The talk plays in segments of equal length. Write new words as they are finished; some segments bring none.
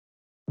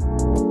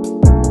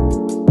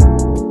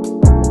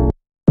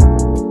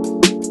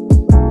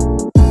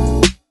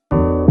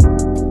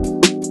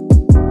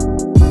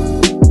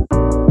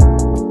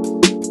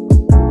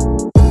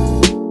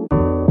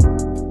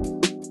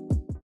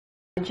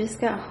I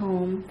just got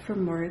home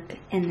from work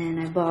and then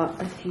I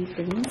bought a few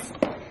things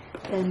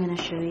that I'm gonna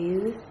show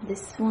you.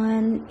 This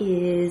one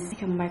is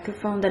like a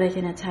microphone that I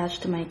can attach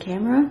to my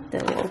camera.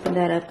 That will open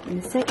that up in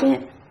a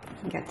second.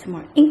 I got some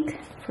more ink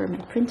for my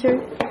printer.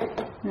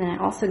 And then I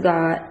also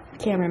got a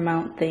camera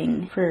mount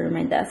thing for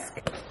my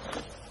desk.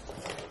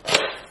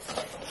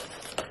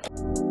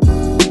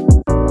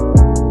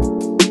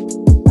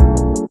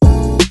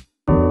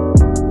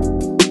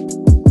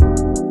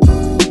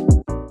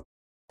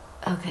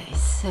 Okay,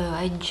 so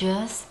I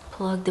just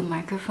plugged the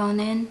microphone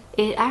in.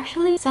 It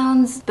actually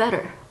sounds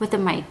better with the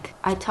mic.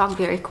 I talk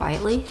very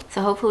quietly,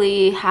 so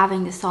hopefully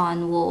having this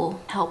on will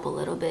help a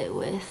little bit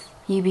with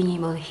you being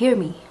able to hear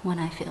me when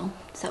I film.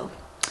 So,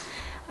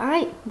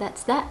 alright,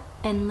 that's that.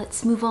 And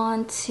let's move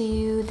on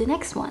to the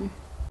next one.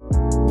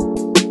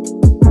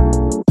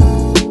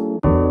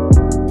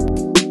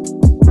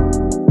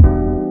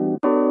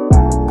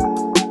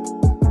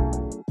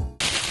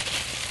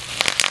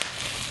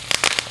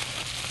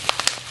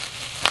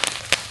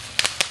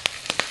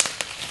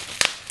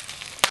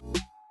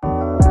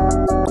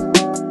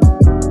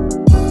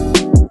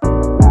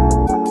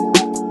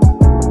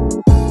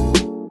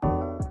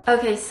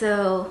 Okay,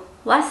 so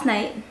last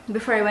night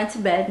before I went to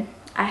bed,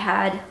 I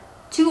had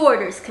 2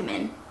 orders come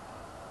in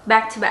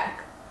back to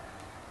back,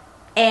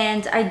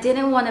 and I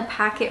didn't want to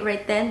pack it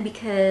right then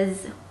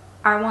because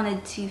I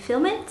wanted to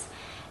film it,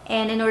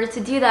 and in order to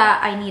do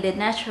that I needed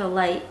natural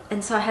light,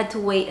 and so I had to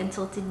wait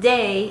until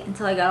today,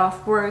 until I got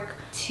off work,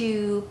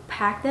 to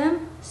pack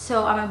them.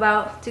 So I'm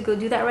about to go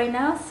do that right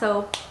now,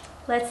 so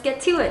let's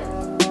get to it.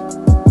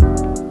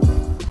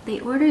 They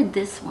ordered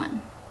this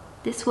one.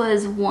 This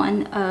was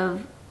one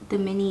of the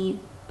mini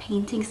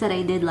paintings that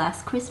I did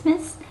last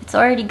Christmas. It's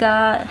already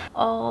got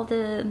all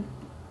the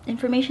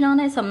information on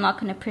it, so I'm not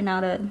going to print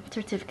out a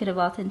certificate of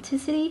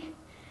authenticity.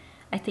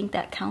 I think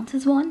that counts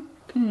as one.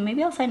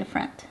 Maybe I'll sign the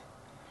front.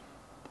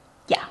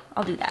 Yeah,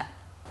 I'll do that.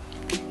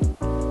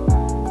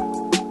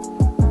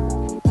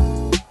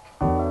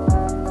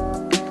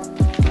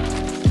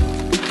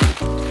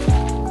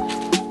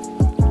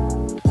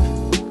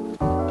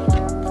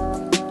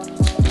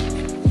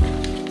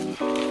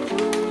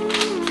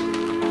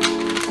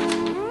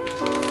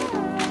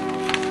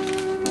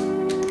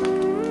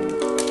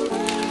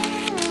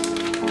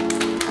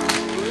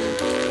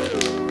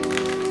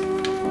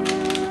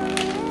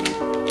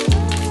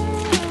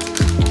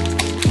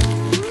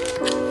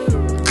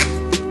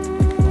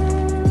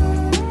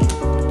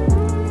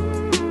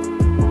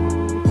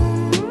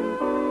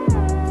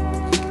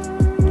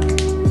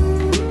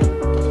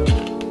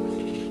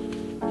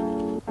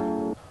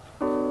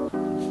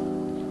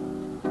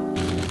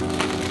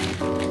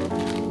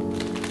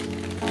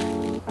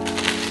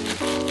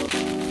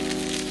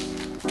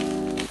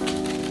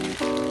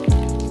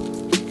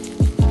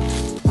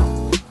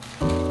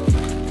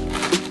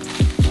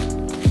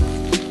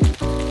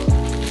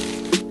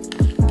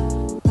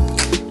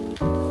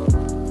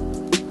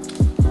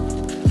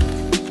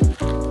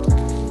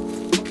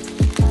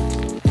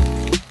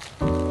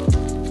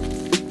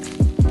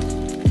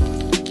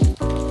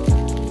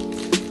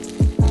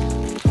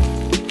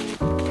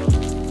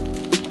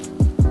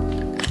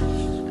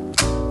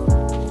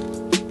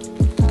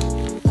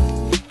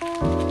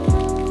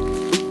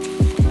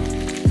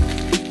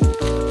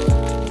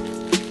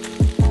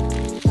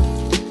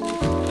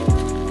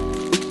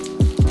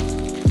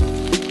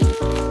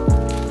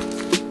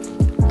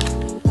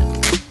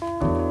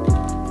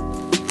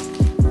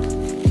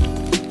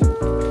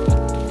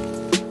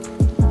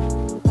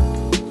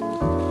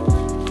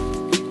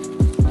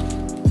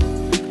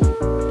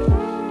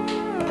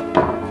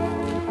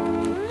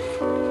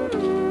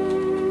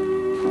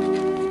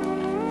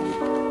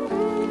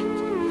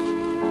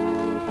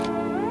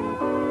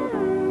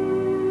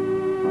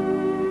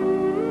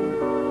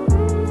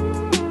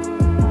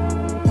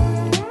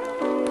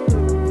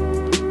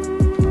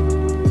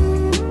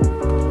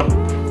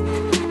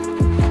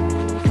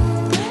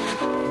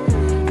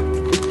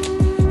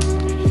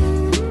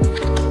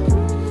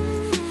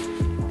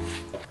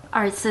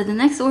 Alright, so the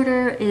next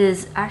order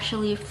is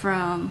actually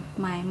from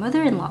my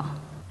mother-in-law.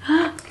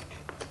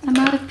 I'm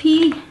out of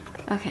pee.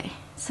 Okay,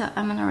 so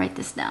I'm gonna write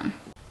this down.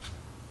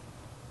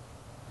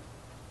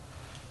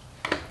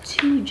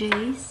 2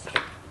 J's.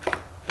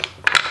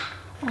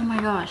 Oh my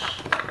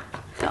gosh.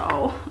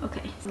 So,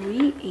 okay.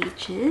 3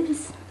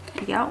 H's.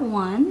 I got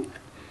 1.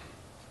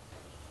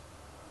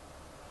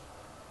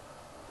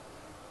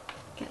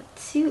 Got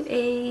 2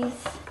 A's.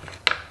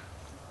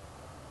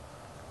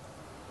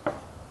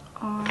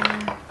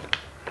 R.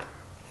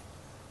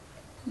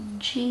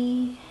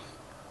 G.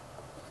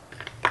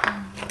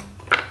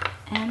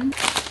 M.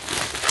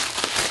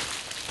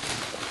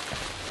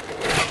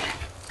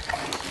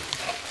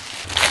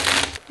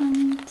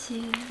 One,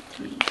 two,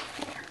 three,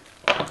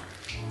 four.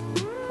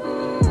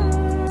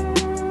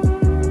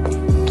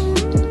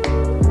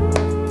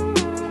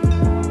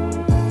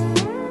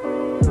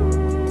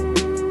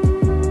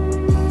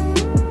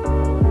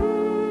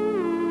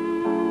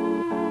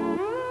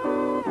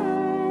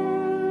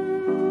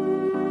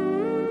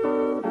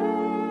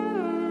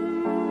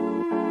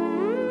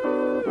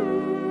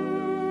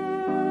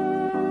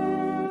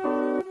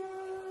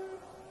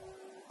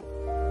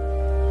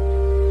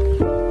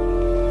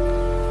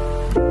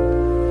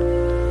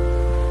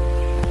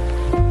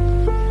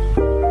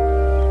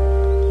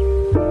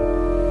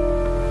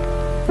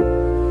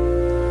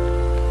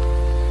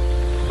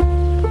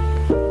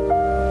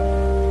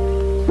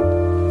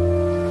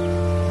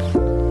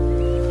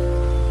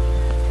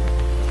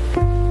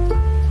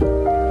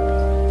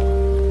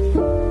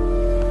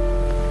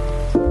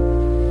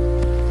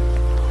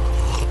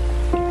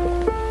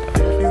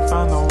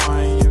 found the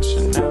one, you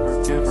should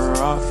never give her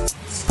up.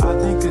 I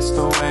think it's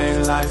the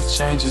way life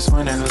changes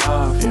when in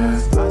love, yeah.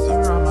 I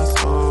surround my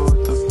soul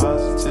with the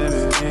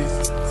positivity.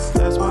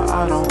 That's why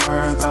I don't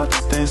worry about the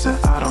things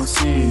that I don't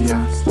see,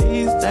 yeah.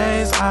 These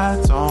days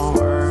I don't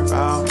worry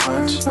about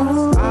much.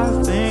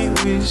 I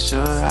think we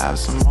should have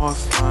some more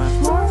fun.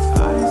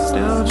 I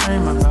still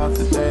dream about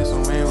the days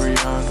when we were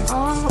young.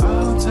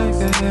 I'll take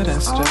a hit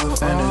and still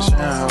finish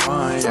and have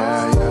one,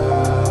 yeah,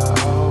 yeah.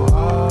 Oh,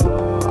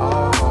 oh,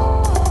 oh,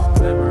 oh.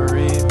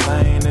 Memory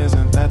lane,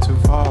 isn't that too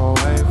far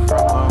away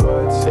from our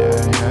hearts,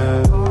 yeah,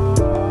 yeah.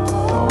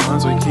 The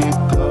ones we keep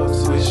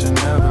close, we should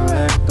never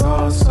let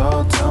go.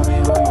 So tell me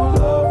who you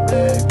love,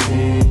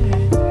 baby.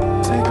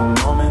 Take a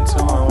moment to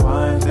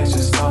unwind, fix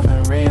yourself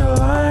and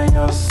realign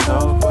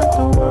yourself with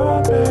the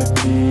world,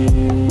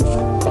 baby.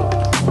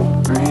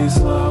 Breathe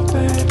slow,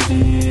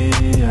 baby,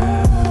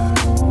 yeah.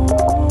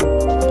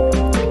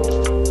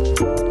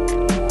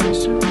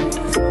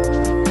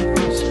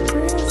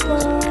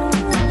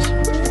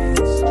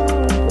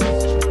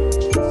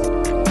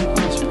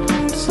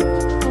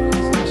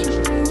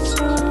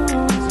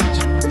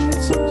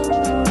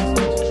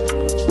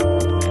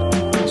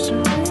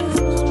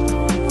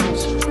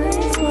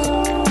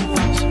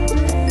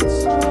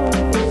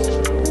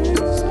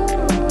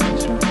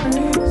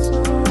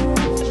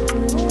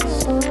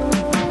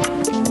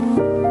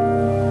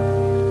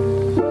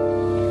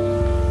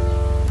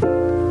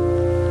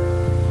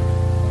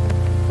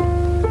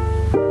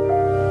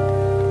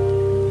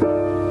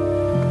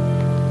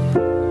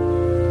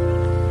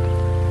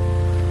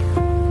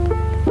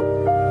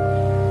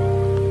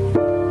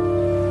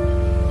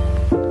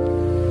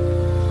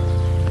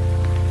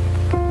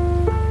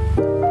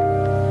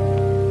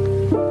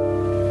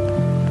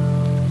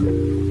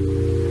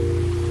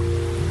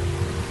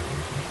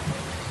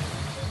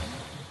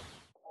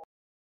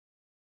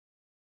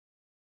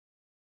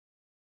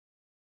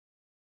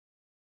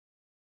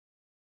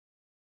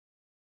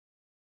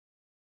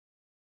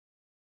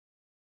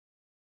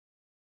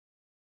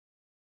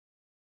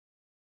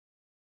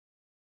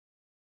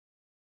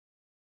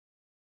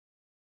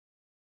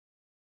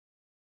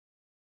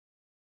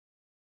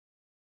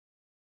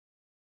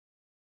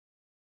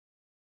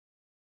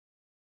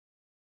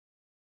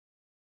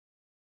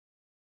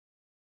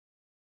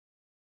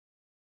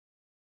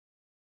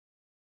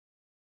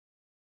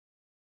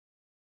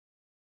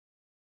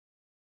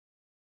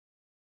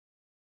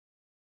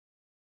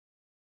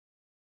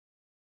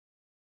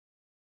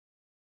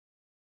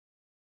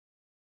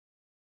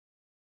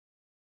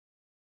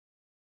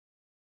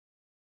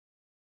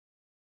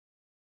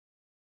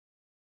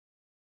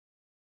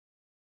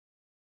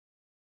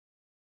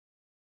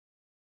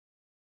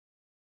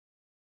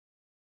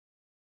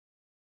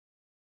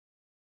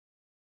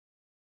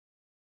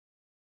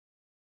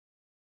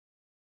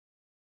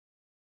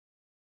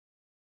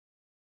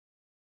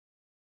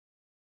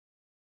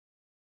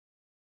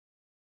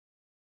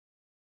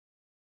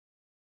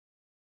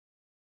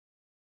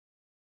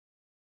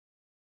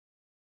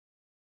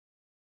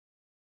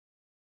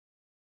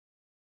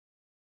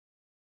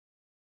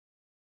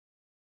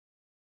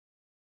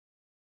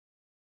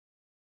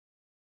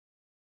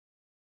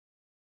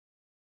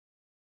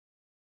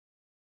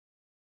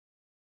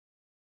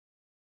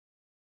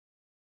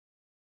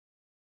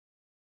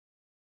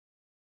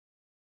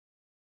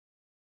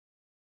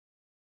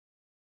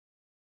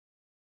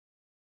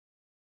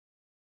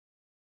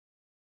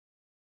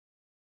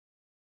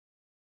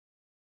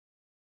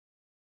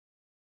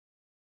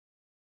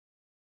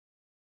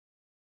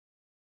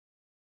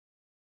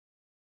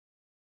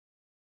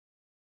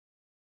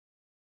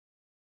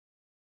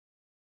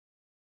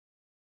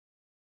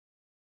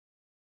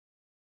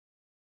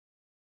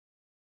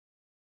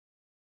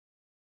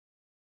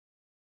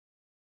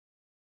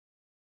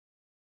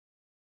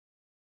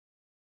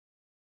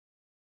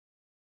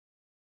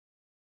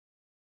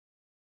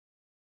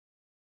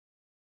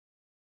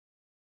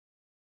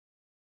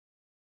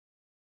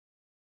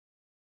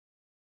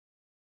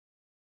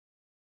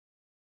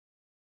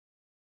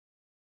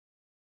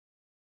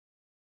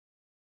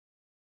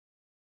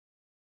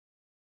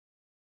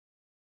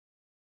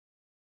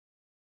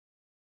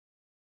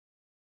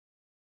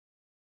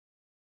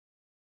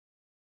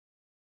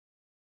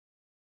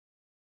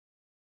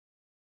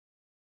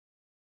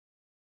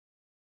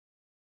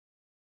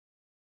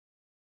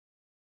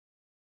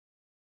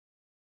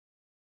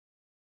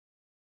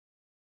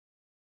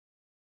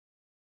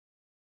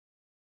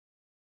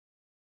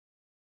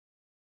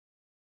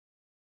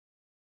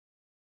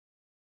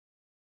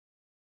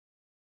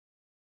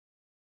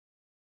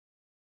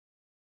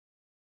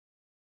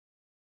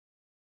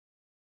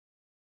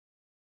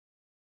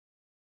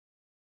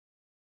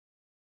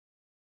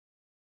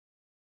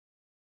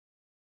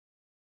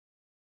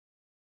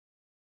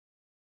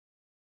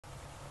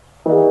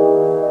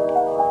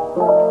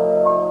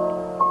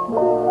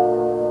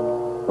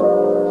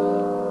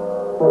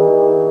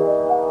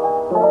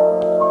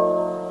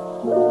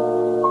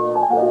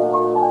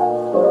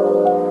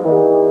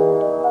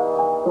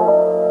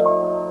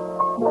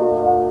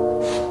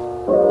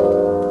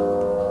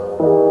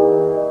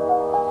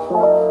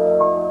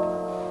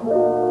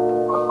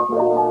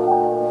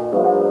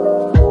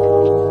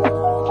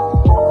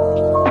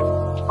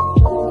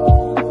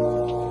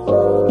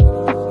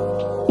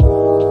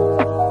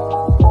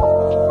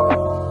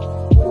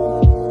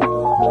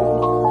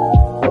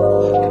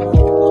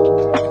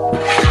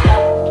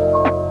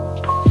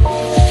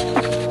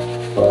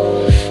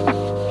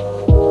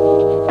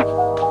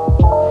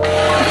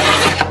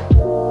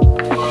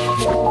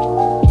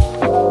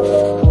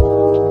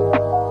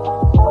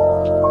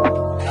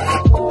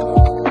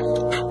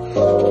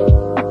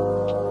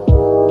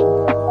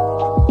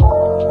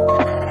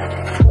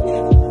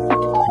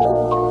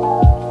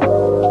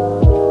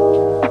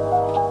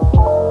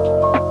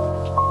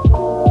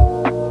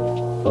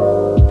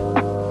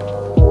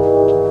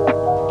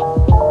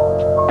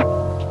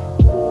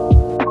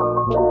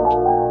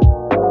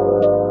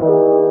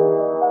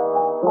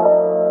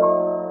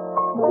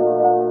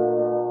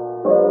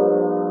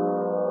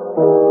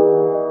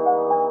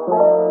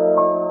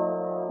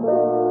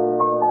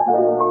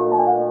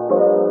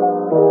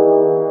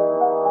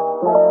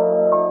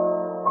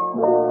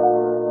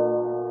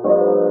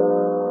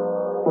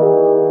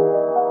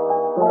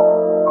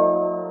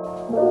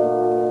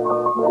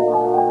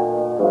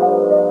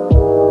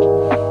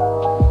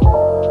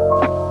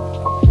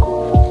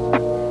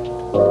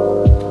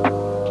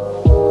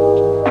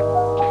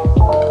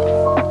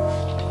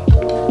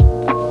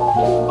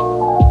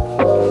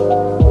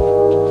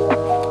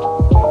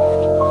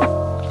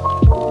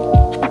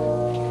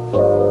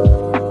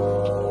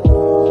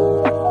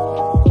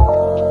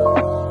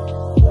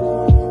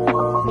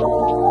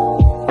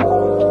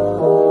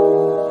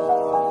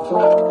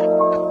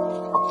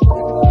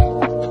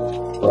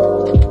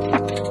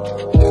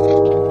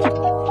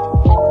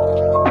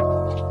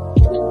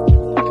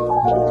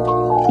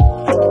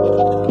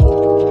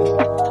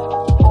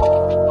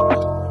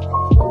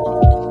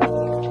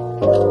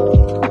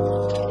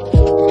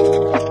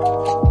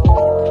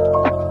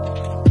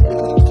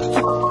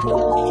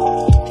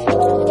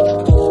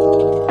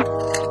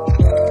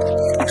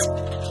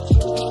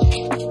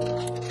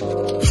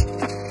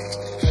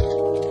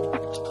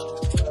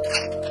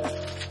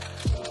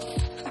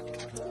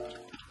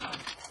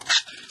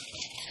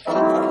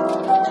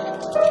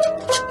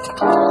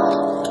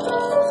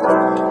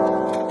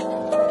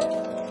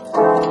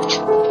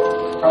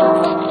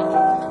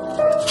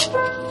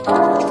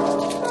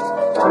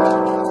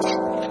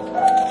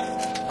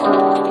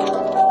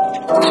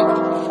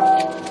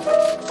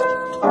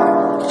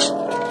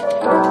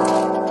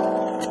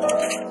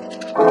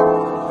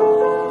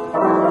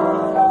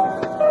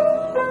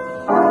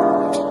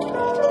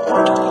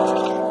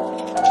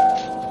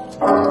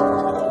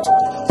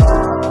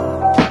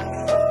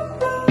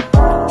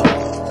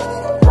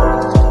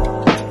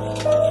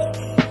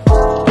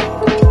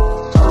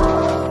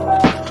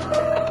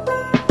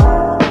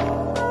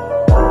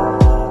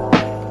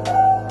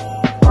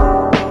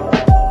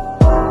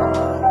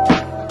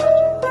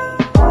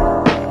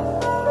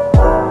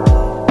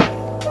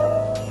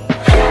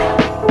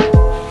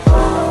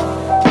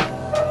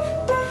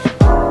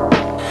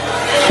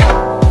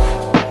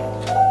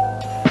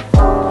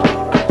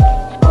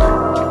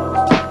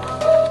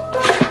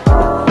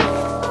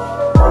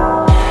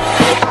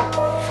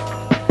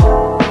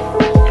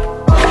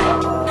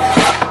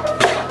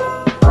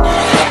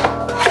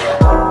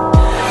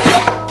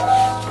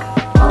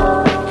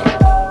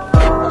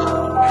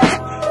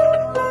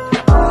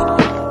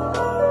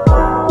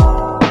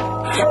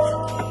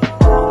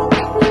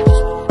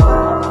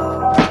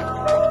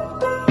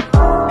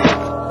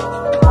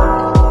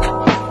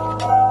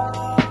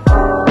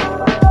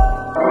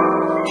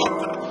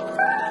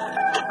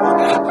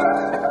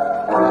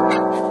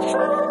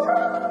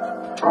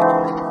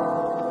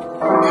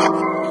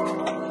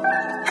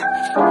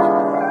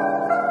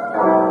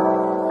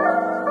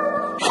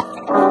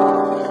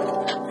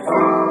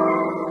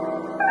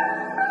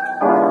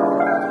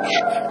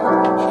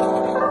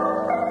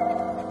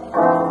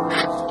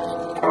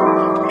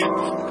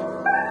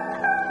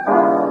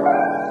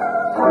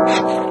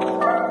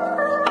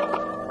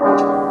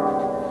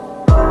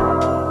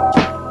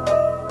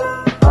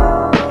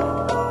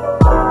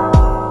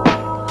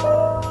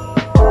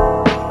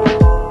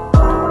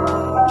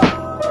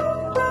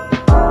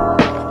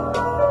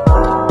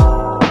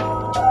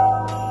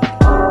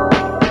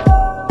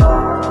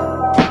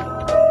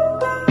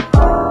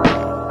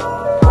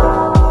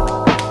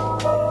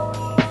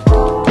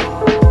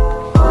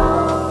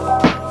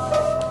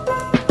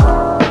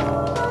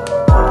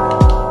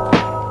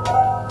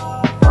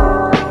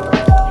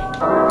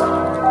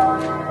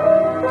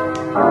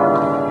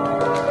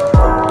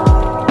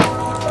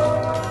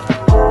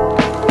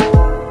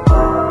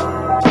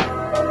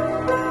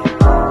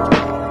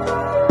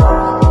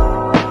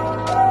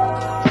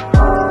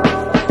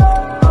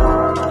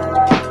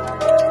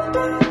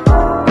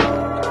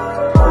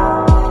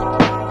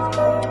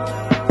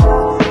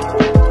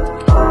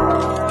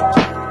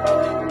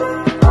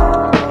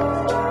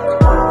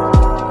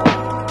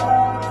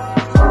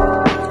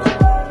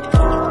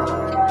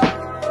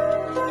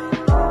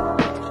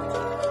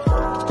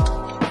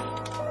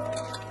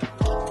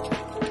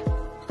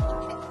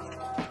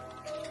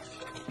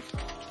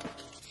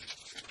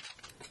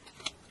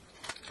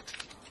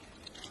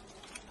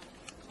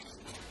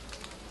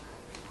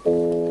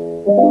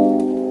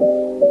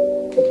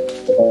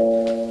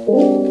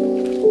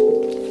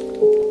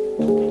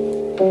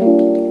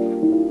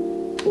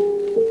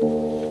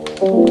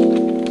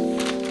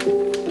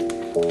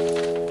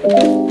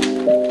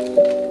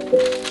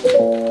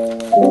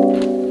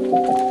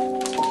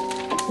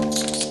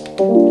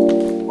 you.